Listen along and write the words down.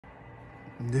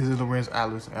This is Lorenz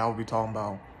Atlas, and I'll be talking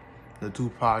about the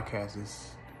two podcasts.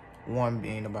 One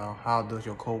being about how does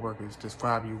your coworkers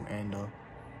describe you, and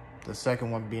the second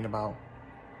one being about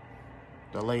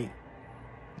the late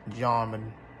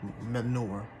John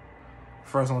Mellor.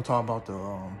 First, I'm gonna talk about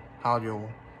the how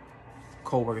your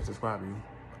coworkers describe you.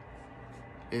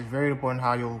 It's very important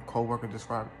how your coworkers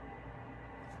describe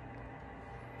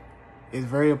you. It's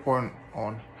very important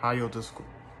on how your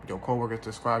coworkers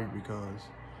describe you, because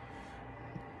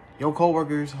your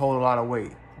coworkers hold a lot of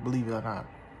weight, believe it or not.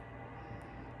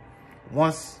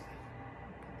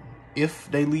 If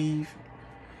they leave,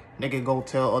 they can go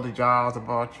tell other jobs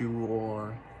about you,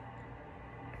 or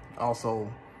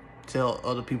also tell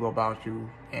other people about you.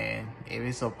 And if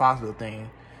it's a positive thing,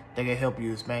 they can help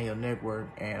you expand your network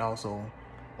and also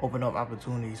open up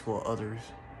opportunities for others,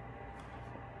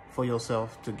 for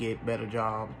yourself to get better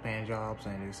jobs, paying jobs,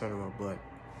 and etc. But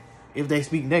if they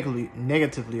speak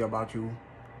negatively about you,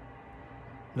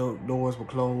 no doors will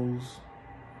close.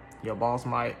 Your boss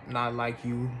might not like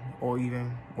you, or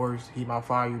even worse, he might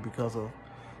fire you because of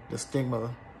the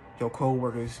stigma your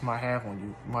coworkers might have on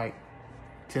you. Might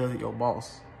tell your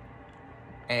boss,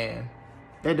 and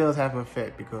that does have an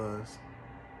effect, because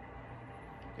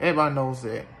everybody knows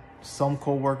that some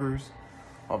coworkers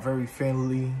are very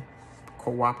friendly,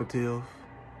 cooperative,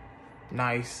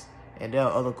 nice, and there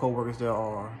are other coworkers that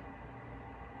are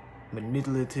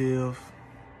manipulative,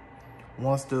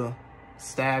 wants to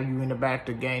stab you in the back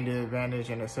to gain the advantage,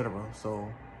 and etc.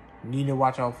 So you need to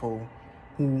watch out for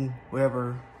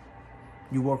whoever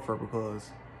you work for,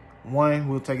 because one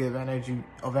will take advantage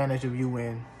of you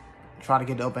and try to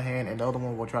get the upper hand, and the other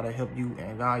one will try to help you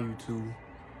and guide you to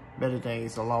better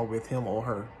things along with him or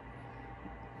her.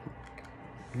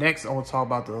 Next, I want to talk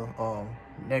about the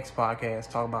next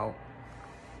podcast, talk about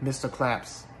Mr.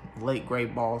 Clapp's late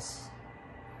great boss,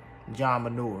 John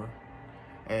Mellor.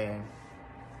 And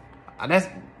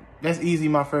that's easily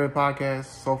my favorite podcast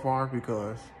so far,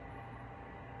 because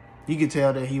you can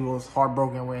tell that he was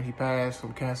heartbroken when he passed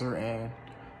from cancer, and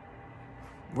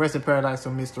rest in paradise to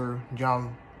Mr.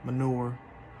 John Mellor.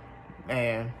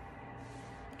 And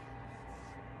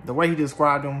the way he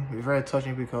described him is very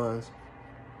touching, because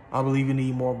I believe you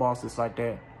need more bosses like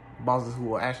that. Bosses who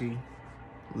will actually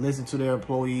listen to their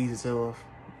employees instead of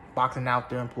boxing out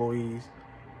their employees.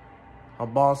 A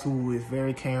boss who is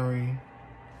very caring,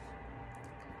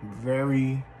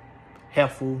 very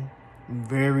helpful,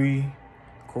 very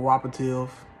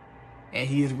cooperative, and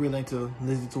he is willing to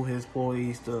listen to his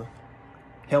employees to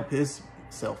help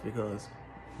himself, because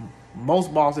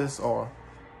most bosses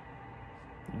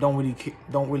don't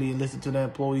really listen to their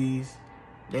employees.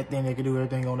 They think they can do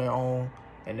everything on their own,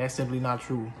 and that's simply not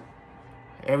true.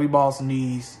 Every boss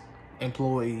needs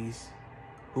employees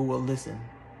who will listen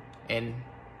and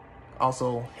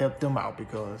also help them out,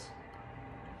 because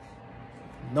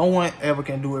no one ever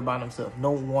can do it by themselves.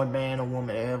 No one man or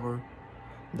woman ever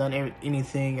done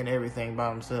anything and everything by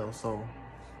themselves.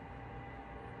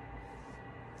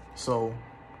 So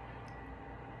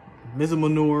Mr.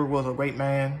 Mellor was a great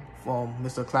man. From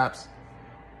Mr. Clapp's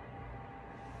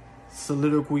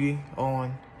soliloquy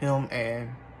on him,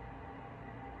 and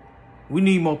we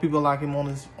need more people like him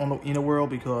in the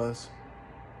world, because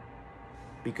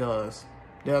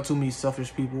there are too many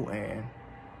selfish people, and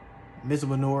Mr.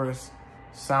 Mellor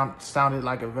sounded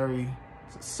like a very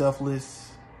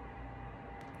selfless,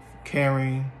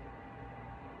 caring,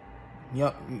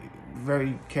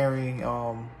 very caring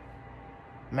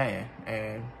man.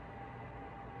 And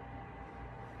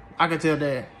I can tell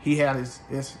that he had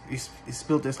he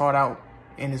spilled his heart out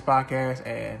in this podcast,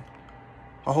 and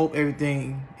I hope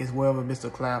everything is well with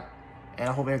Mr. Clapp, and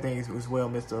I hope everything is well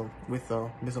with the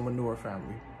Mr. Mellor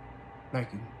family.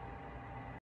 Thank you.